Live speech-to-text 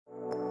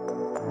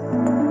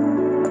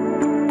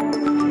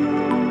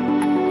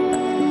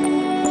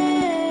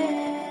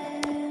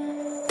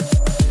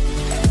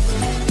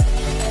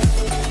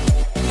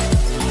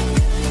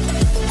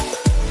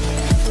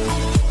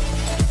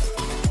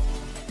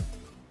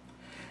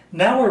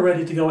Now we're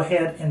ready to go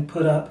ahead and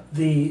put up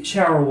the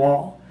shower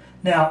wall.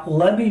 Now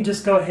let me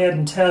just go ahead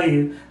and tell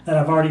you that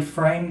I've already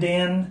framed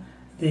in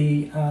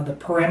the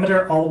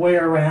perimeter all the way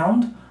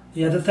around.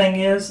 The other thing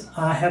is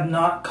I have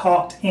not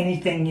caulked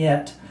anything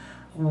yet.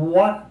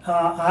 What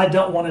I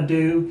don't want to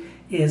do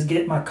is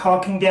get my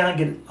caulking down,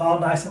 get it all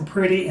nice and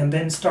pretty, and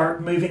then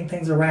start moving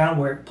things around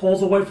where it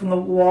pulls away from the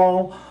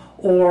wall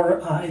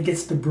or it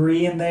gets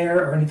debris in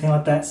there or anything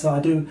like that. So I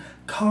do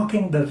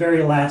caulking the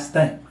very last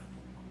thing.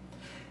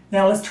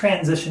 Now let's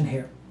transition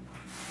here.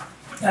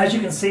 As you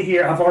can see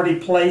here, I've already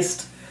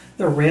placed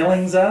the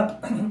railings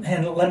up,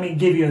 and let me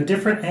give you a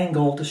different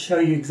angle to show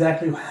you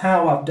exactly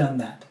how I've done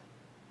that.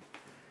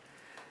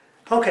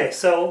 Okay,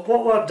 so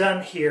what I've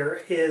done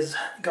here is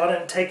gone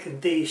and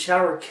taken the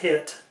shower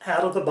kit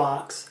out of the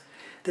box.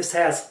 This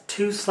has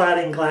 2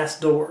 sliding glass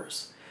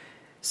doors.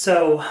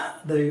 So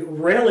the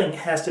railing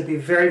has to be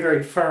very,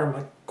 very firm.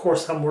 Of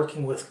course, I'm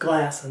working with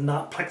glass and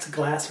not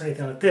plexiglass or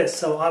anything like this.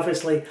 So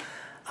obviously,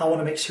 I want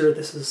to make sure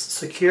this is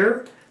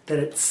secure, that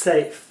it's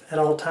safe at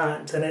all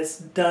times, and it's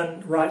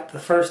done right the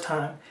first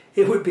time.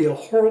 It would be a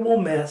horrible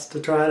mess to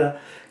try to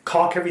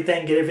caulk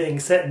everything, get everything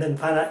set, and then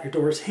find out your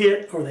doors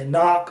hit or they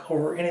knock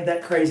or any of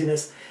that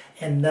craziness,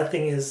 and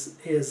nothing is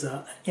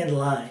in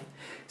line.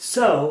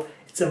 So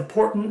it's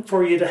important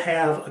for you to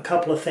have a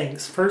couple of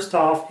things. First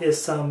off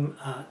is some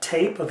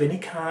tape of any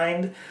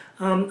kind.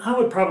 I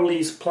would probably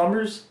use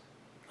carpenters.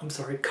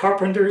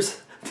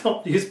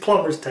 Don't use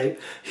plumber's tape.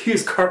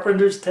 Use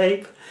carpenter's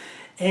tape,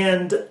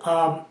 and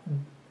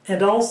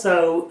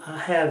also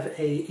have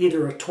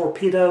either a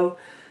torpedo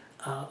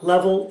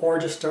level or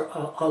just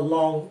a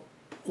long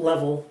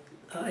level,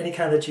 any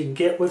kind that you can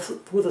get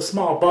with the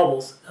small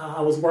bubbles.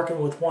 I was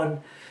working with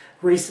one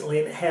recently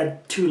and it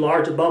had too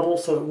large a bubble,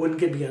 so it wouldn't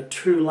give me a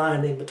true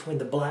line in between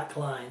the black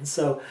lines.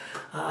 So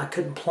I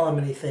couldn't plumb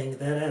anything.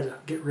 That I had to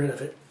get rid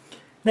of it.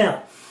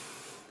 Now,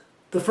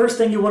 the first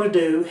thing you want to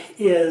do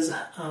is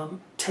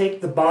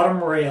take the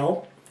bottom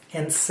rail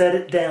and set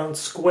it down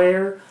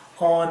square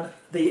on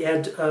the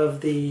edge of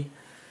the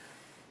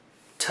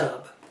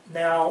tub.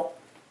 Now,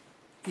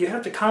 you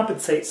have to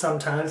compensate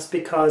sometimes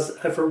because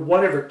for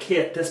whatever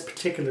kit, this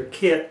particular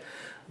kit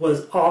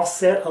was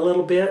offset a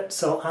little bit,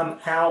 so I'm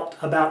out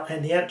about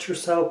an inch or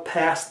so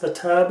past the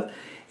tub.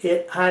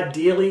 It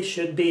ideally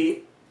should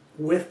be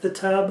with the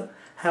tub.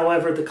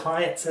 However, the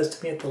client says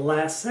to me at the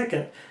last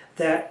second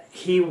that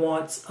he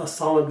wants a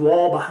solid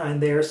wall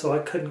behind there, so I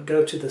couldn't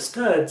go to the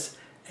studs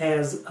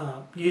as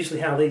usually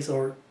how these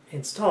are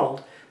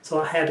installed.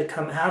 So I had to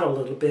come out a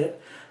little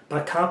bit by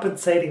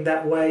compensating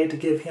that way to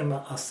give him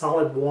a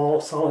solid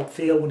wall, solid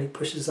feel when he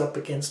pushes up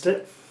against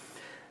it.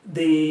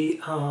 The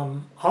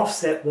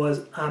offset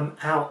was I'm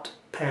out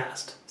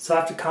past, so I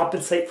have to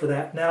compensate for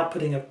that now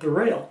putting up the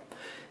rail.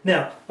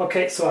 Now,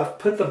 okay, so I've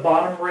put the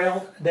bottom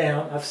rail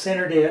down, I've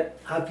centered it,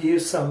 I've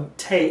used some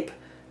tape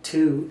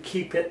to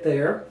keep it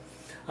there.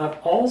 I've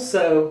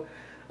also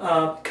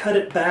cut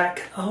it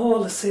back,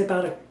 let's say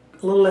about a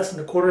little less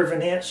than 1/4 of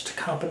an inch to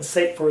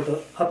compensate for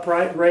the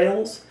upright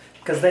rails,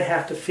 because they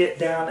have to fit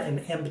down and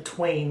in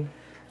between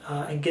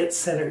and get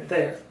centered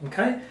there.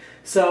 Okay,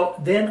 so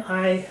then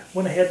I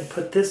went ahead and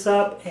put this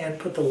up and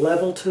put the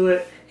level to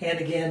it, and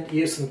again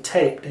use some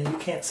tape. Now you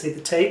can't see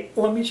the tape.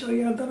 Let me show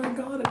you that I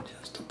got it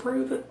just to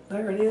prove it.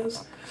 There it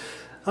is.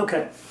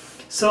 Okay,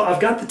 so I've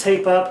got the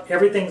tape up.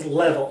 Everything's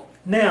level.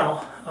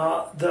 Now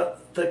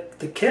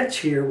the catch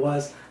here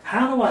was,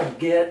 how do I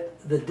get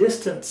the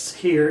distance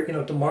here,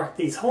 to mark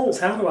these holes?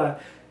 How do I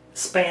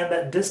span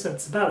that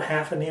distance about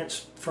 1/2 an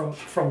inch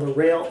from the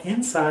rail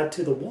inside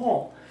to the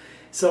wall?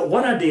 So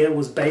what I did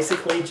was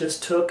basically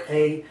just took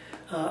a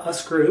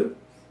screw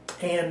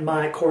and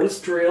my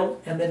cordless drill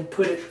and then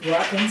put it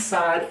right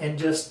inside and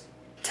just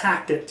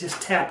tapped it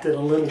a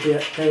little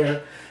bit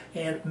there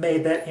and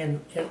made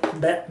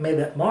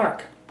that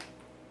mark.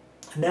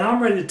 Now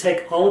I'm ready to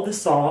take all of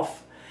this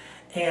off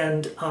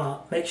and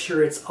make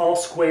sure it's all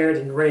squared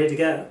and ready to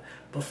go.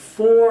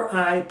 Before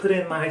I put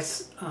in my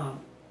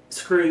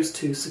screws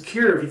to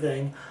secure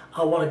everything,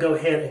 I want to go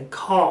ahead and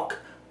caulk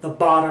the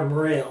bottom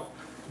rail.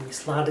 Let me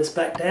slide this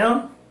back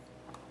down.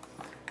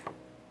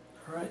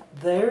 Right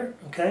there.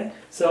 Okay,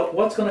 so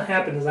what's going to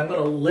happen is I'm going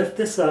to lift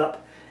this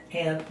up,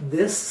 and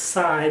this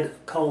side,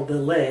 called the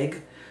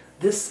leg,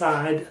 this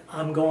side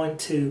I'm going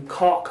to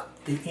caulk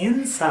the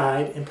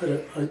inside and put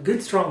a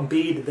good strong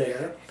bead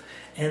there,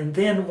 and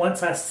then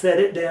once I set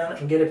it down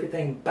and get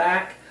everything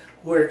back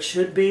where it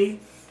should be,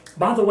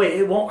 by the way,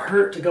 it won't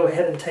hurt to go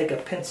ahead and take a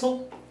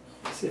pencil,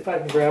 see if I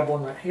can grab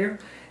one right here,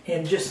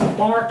 and just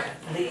mark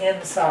the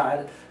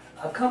inside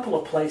a couple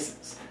of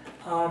places.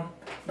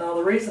 Now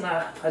the reason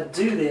I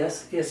do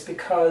this is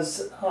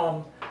because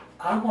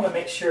I want to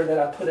make sure that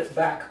I put it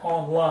back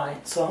on line.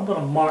 So I'm going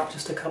to mark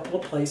just a couple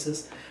of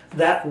places.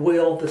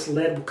 This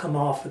lead will come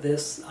off of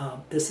this.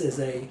 This is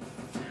a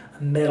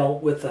metal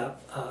with a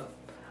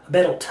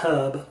metal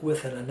tub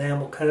with an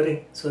enamel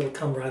coating, so it'll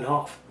come right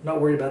off. I'm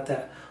not worried about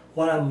that.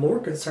 What I'm more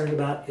concerned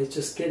about is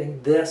just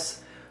getting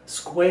this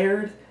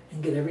squared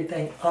and get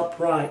everything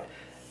upright.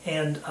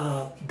 And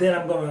then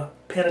I'm going to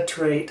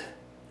penetrate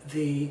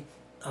the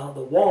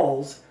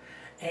walls.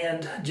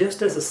 And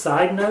just as a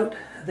side note,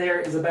 there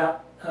is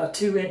about a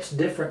 2-inch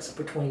difference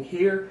between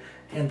here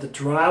and the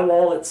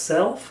drywall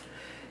itself.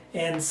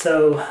 And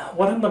so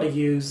what I'm going to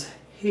use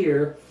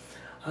here,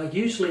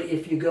 usually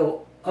if you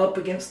go up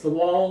against the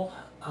wall,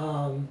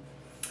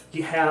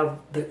 you have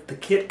the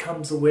kit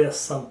comes with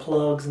some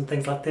plugs and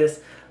things like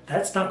this.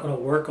 That's not going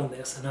to work on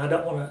this, and I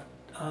don't want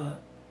to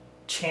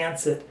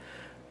chance it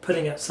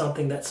putting up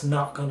something that's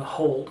not going to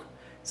hold.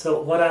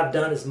 So what I've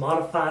done is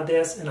modify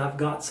this, and I've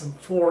got some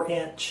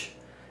 4-inch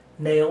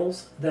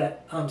nails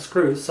that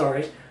screws,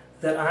 sorry,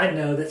 that I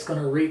know that's going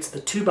to reach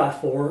the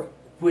 2x4,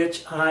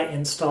 which I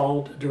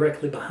installed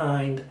directly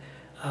behind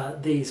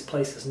these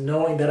places,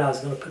 knowing that I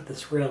was going to put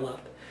this rail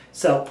up.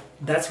 So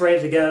that's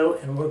ready to go,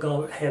 and we'll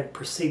go ahead and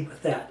proceed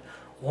with that.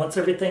 Once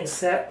everything's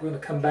set, we're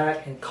going to come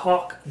back and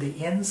caulk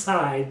the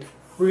inside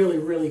really,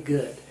 really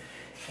good.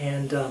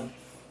 And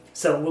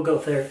so we'll go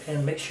there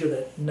and make sure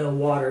that no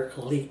water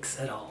leaks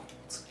at all.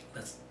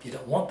 You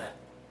don't want that.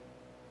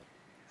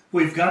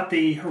 We've got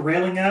the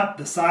railing up,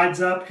 the sides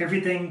up,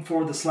 everything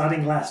for the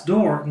sliding glass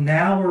door.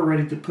 Now we're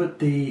ready to put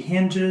the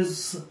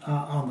hinges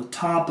on the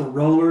top, the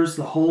rollers,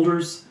 the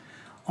holders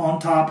on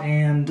top,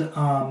 and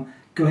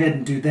go ahead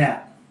and do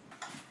that.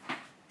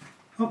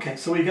 Okay,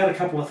 so we've got a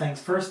couple of things.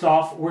 First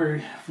off,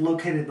 we've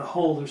located the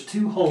hole. There's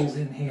 2 holes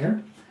in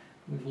here.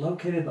 We've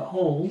located the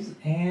holes,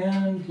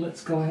 and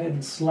let's go ahead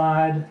and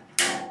slide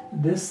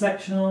this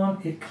section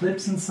on. It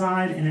clips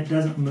inside and it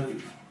doesn't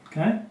move.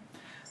 Okay?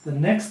 The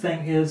next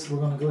thing is we're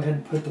going to go ahead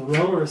and put the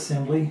roller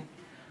assembly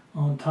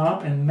on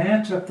top and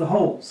match up the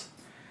holes.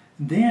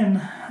 Then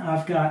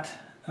I've got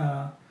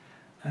a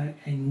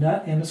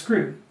nut and a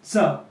screw.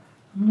 So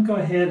I'm going to go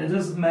ahead, it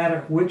doesn't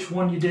matter which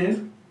one you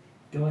do,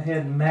 go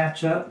ahead and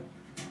match up,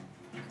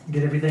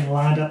 get everything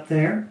lined up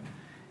there,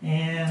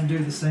 and do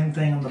the same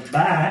thing on the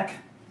back.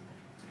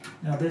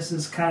 Now this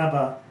is kind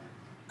of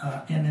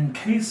an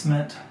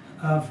encasement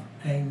of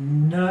a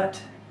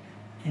nut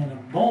and a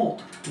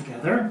bolt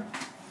together.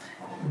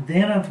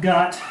 Then I've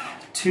got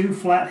 2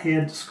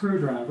 flathead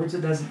screwdrivers.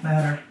 It doesn't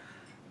matter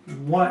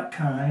what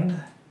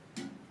kind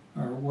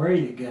or where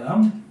you get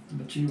them,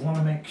 but you want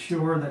to make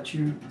sure that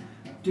you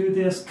do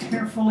this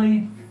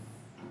carefully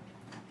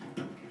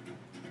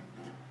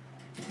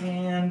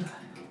and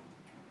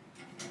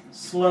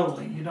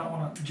slowly. You don't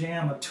want to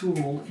jam a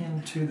tool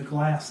into the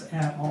glass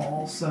at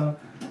all. So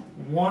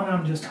one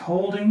I'm just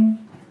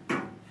holding.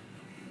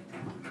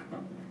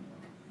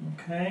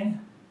 Okay.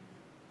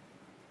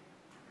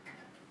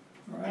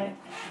 Right,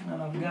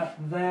 and I've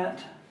got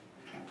that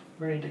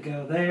ready to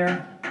go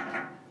there.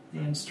 The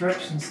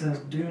instruction says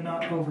do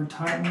not over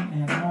tighten,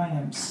 and I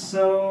am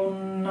so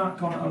not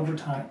going to over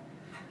tighten.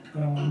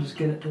 But I'm going to just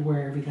get it to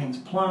where everything's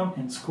plumb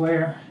and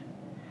square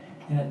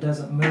and it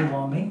doesn't move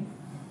on me.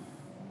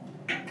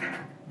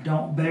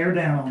 Don't bear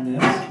down on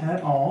this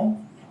at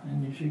all,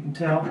 and as you can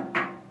tell, it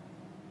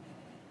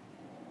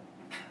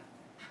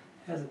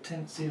has a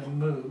tendency to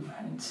move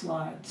and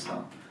slide. So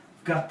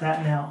I've got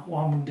that now.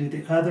 Well, I'm going to do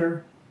the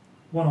other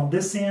one on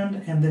this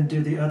end and then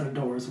do the other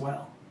door as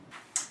well.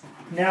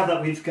 Now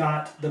that we've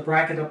got the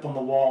bracket up on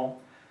the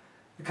wall,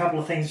 a couple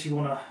of things you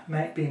want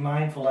to be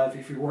mindful of.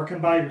 If you're working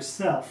by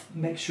yourself,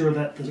 make sure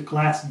that the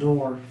glass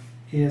door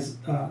is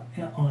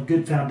on a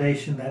good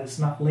foundation, that it's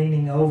not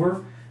leaning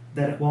over,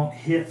 that it won't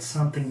hit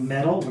something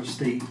metal, which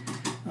the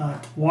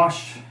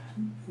wash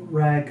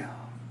rag,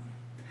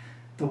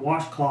 the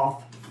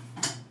washcloth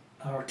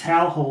or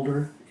towel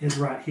holder is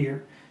right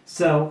here.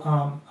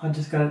 So I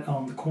just got it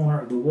on the corner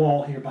of the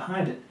wall here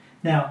behind it.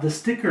 Now the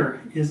sticker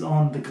is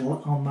on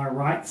my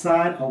right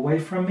side away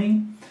from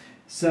me.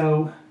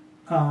 So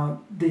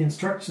the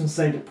instructions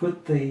say to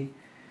put the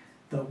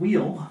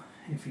wheel,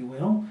 if you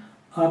will,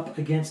 up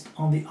against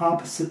on the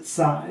opposite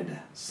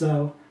side.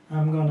 So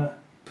I'm going to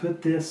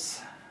put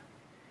this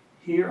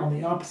here on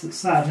the opposite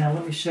side. Now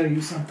let me show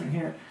you something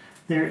here.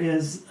 There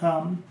is,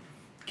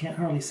 can't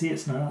hardly see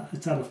it,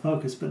 it's out of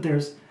focus, but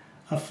there's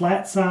a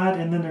flat side,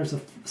 and then there's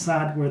a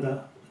side where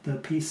the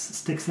piece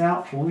sticks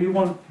out. Well, we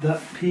want the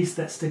piece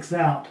that sticks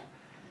out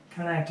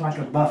kind of act like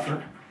a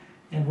buffer,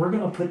 and we're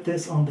going to put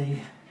this on the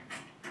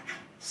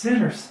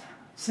center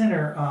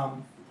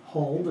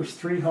hole. There's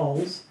 3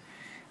 holes,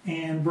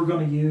 and we're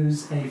going to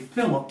use a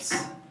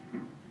Phillips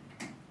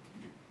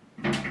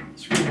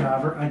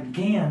screwdriver.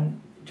 Again,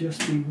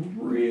 just be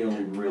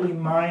really, really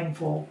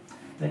mindful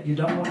that you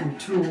don't want your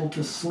tool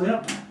to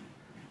slip.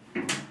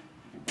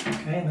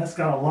 Okay, and that's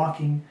got a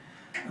locking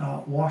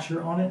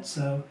washer on it,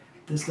 so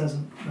this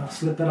doesn't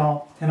slip at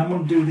all. And I'm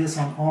going to do this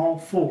on all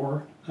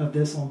 4 of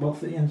this on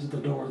both the ends of the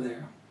door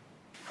there.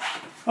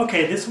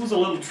 Okay, this was a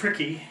little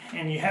tricky,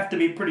 and you have to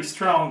be pretty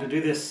strong to do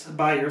this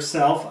by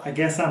yourself. I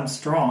guess I'm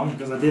strong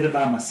because I did it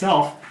by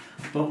myself.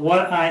 But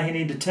what I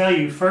need to tell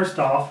you first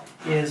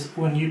off is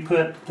when you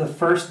put the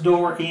first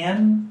door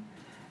in,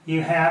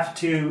 you have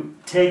to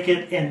take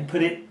it and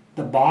put it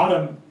the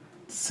bottom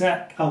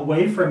set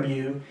away from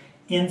you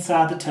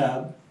inside the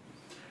tub.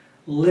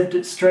 Lift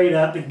it straight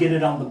up and get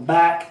it on the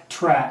back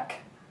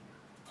track.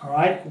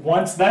 Alright,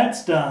 once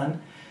that's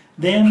done,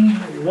 Then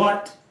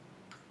what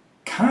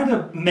kind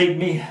of made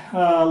me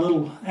a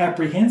little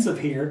apprehensive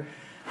here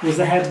was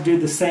I had to do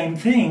the same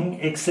thing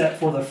except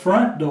for the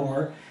front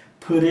door,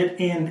 put it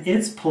in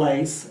its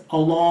place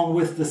along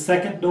with the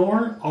second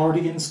door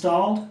already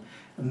installed,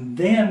 and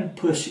then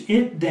push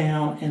it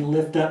down and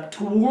lift up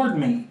toward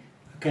me.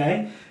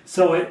 Okay,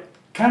 so it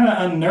kind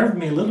of unnerved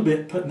me a little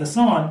bit putting this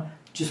on.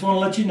 Just want to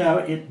let you know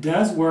it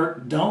does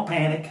work. Don't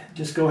panic.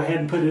 Just go ahead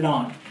and put it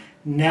on.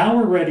 Now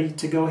we're ready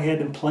to go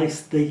ahead and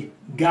place the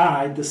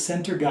guide, the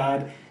center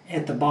guide,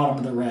 at the bottom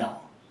of the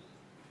rail.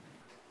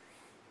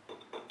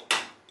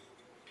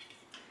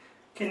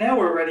 Okay, now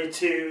we're ready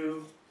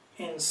to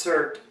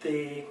insert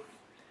the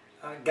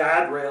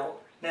guide rail.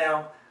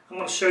 Now I'm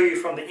going to show you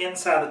from the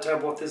inside of the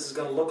tub what this is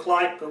going to look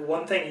like, but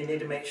one thing you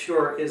need to make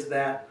sure is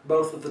that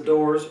both of the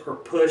doors are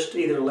pushed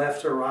either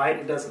left or right.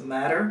 It doesn't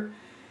matter.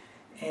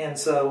 And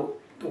so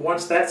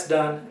once that's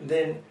done,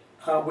 then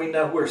we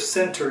know where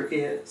center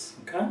is.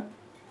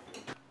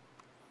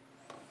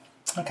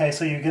 Okay,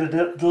 so you get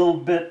a little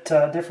bit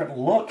different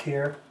look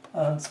here.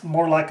 It's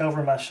more like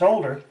over my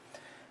shoulder.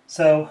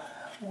 So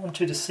I want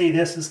you to see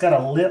this. It's got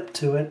a lip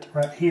to it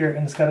right here,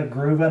 and it's got a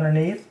groove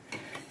underneath.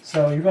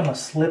 So you're going to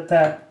slip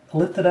that,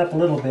 lift it up a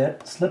little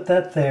bit, slip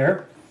that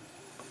there,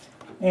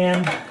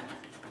 and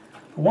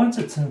once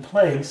it's in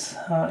place,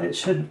 it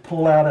shouldn't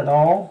pull out at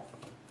all.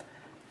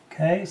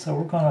 Okay, so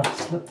we're going to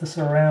slip this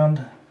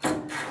around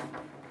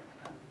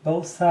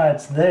both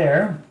sides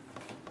there.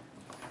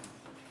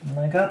 And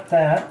I got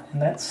that,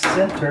 and that's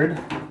centered.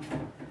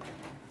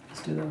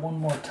 Let's do that one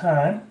more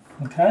time.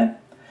 Okay.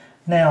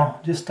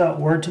 Now, just a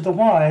word to the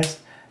wise,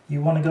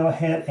 you want to go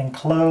ahead and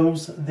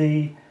close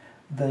the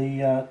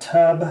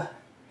tub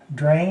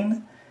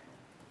drain.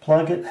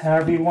 Plug it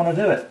however you want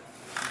to do it.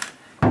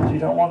 You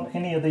don't want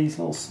any of these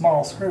little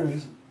small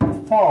screws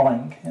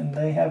falling, and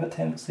they have a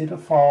tendency to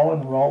fall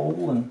and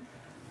roll and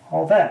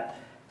all that.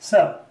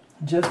 So,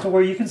 just to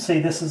where you can see,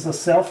 this is a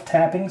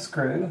self-tapping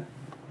screw,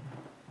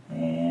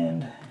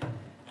 and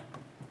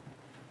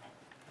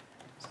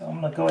so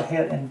I'm going to go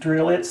ahead and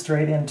drill it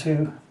straight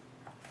into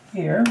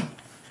here.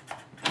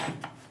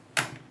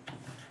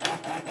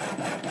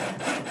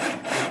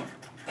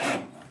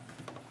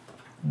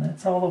 And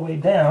that's all the way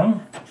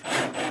down.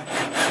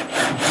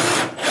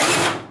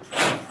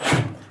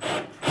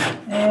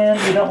 And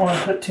you don't want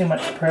to put too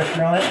much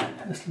pressure on it,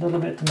 just a little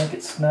bit to make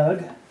it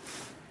snug.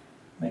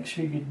 Make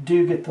sure you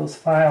do get those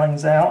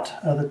filings out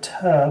of the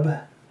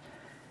tub.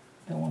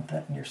 Don't want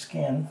that in your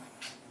skin.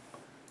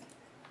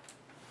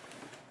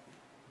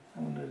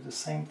 I'm going to do the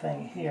same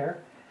thing here.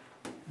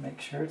 Make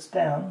sure it's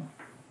down.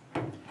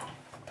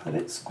 Put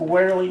it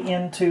squarely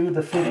into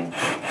the fitting.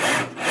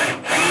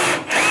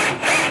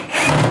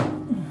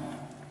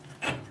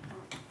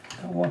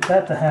 Don't want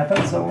that to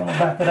happen, so we're going to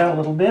back it out a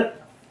little bit.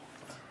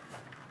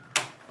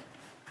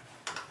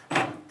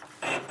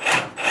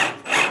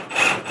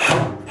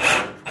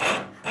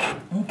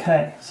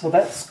 Okay, so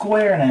that's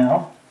square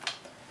now.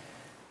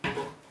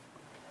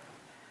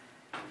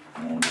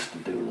 And just to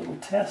do a little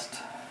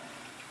test,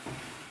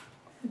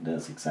 it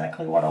does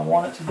exactly what I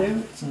want it to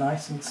do. It's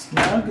nice and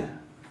snug.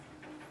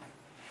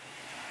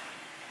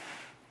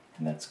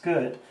 And that's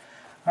good.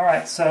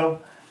 Alright,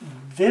 so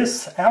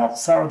this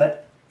outside,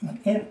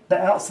 the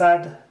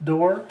outside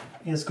door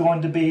is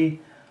going to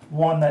be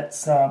one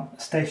that's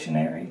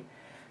stationary.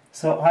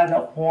 So I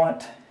don't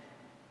want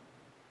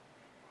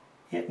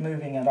it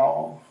moving at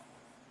all.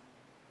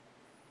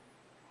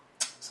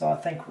 So I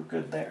think we're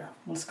good there.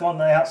 Let's go on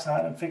the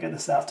outside and figure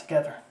this out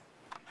together.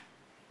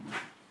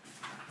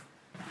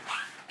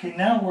 Okay,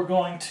 now we're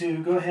going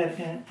to go ahead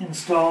and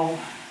install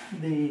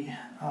the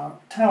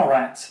towel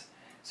racks.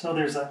 So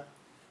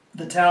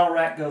the towel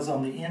rack goes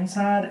on the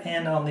inside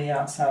and on the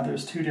outside.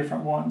 There's two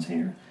different ones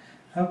here.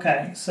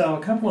 Okay, so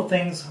a couple of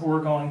things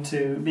we're going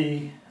to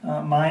be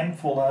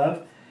mindful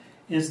of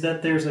is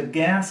that there's a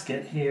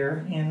gasket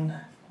here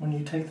when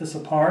you take this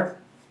apart.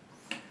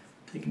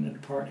 Taking it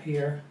apart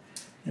here.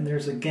 And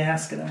there's a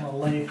gasket. I'm going to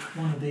lay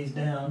one of these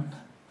down.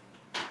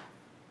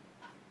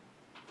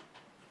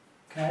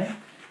 Okay,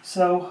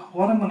 so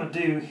what I'm going to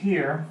do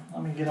here,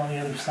 let me get on the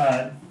other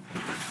side,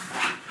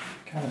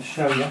 kind of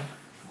show you.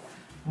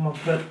 I'm going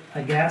to put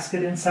a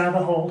gasket inside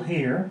the hole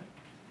here,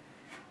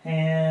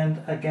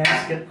 and a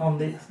gasket on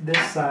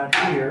this side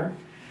here,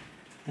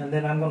 and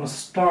then I'm going to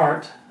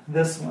start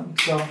this one.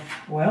 So,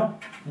 well,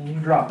 then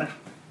you drop it.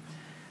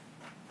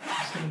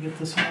 Just going to get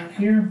this one right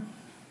here.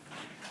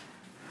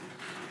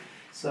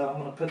 So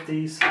I'm going to put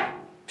these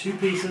two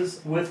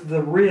pieces with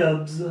the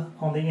ribs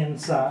on the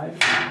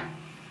inside.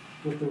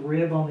 With the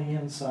rib on the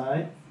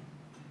inside.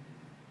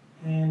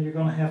 And you're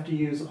going to have to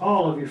use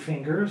all of your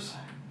fingers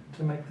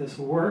to make this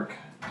work.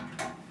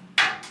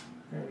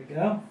 There we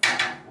go.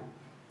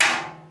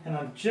 And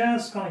I'm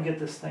just going to get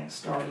this thing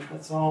started.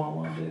 That's all I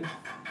want to do.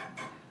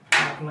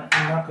 I'm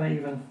not going to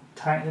even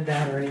tighten it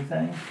down or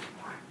anything.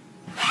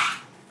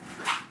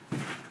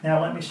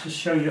 Now let me just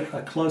show you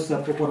a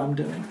close-up of what I'm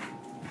doing.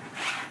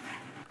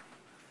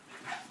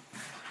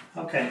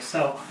 Okay,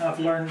 so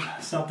I've learned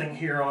something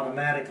here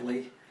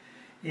automatically,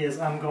 is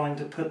I'm going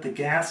to put the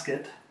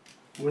gasket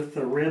with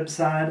the rib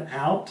side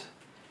out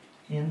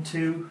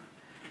into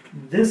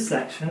this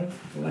section.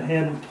 Go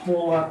ahead and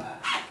pull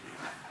up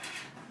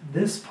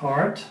this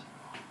part,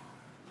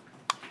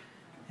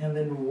 and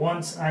then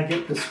once I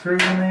get the screw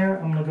in there,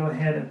 I'm going to go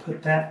ahead and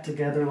put that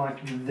together like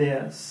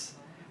this.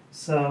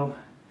 So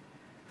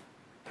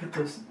put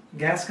this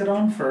gasket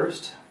on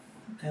first,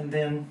 and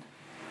then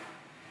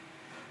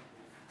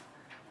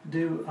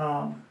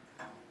then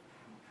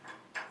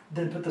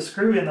put the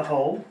screw in the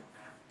hole,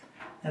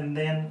 and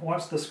then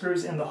once the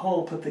screw's in the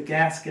hole, put the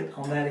gasket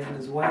on that end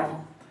as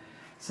well.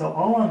 So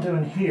all I'm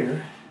doing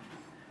here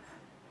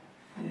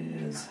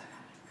is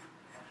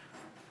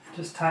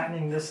just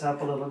tightening this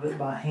up a little bit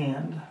by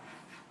hand.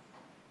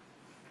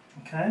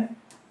 Okay?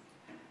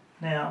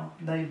 Now,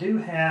 they do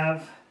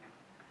have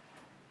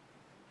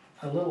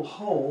a little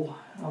hole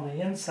on the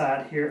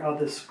inside here of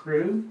the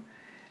screw,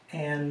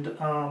 and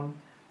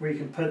where you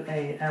can put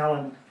a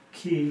Allen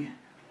key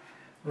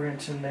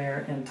wrench in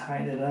there and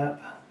tighten it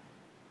up.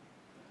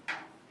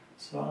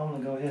 So I'm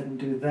going to go ahead and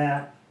do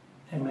that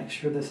and make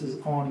sure this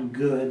is on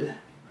good.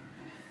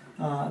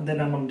 Then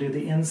I'm going to do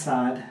the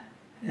inside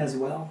as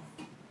well.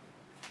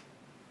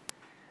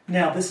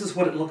 Now this is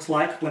what it looks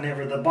like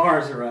whenever the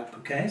bars are up.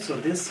 Okay, so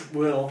this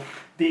will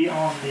be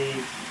on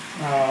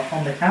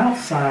the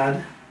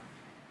outside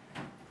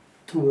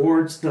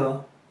towards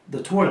the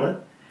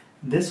toilet.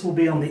 This will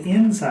be on the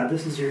inside.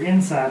 This is your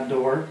inside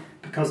door,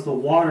 because the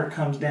water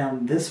comes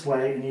down this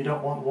way and you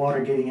don't want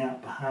water getting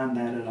out behind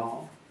that at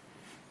all.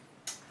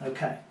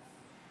 Okay,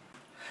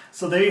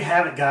 so there you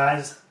have it,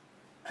 guys.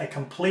 A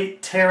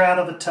complete tear out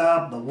of the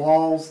tub, the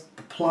walls,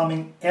 the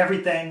plumbing,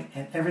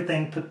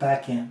 everything put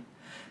back in.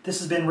 This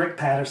has been Rick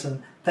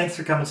Patterson. Thanks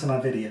for coming to my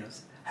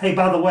videos. Hey,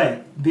 by the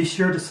way, be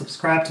sure to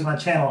subscribe to my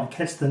channel and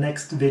catch the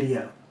next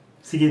video.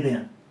 See you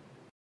then.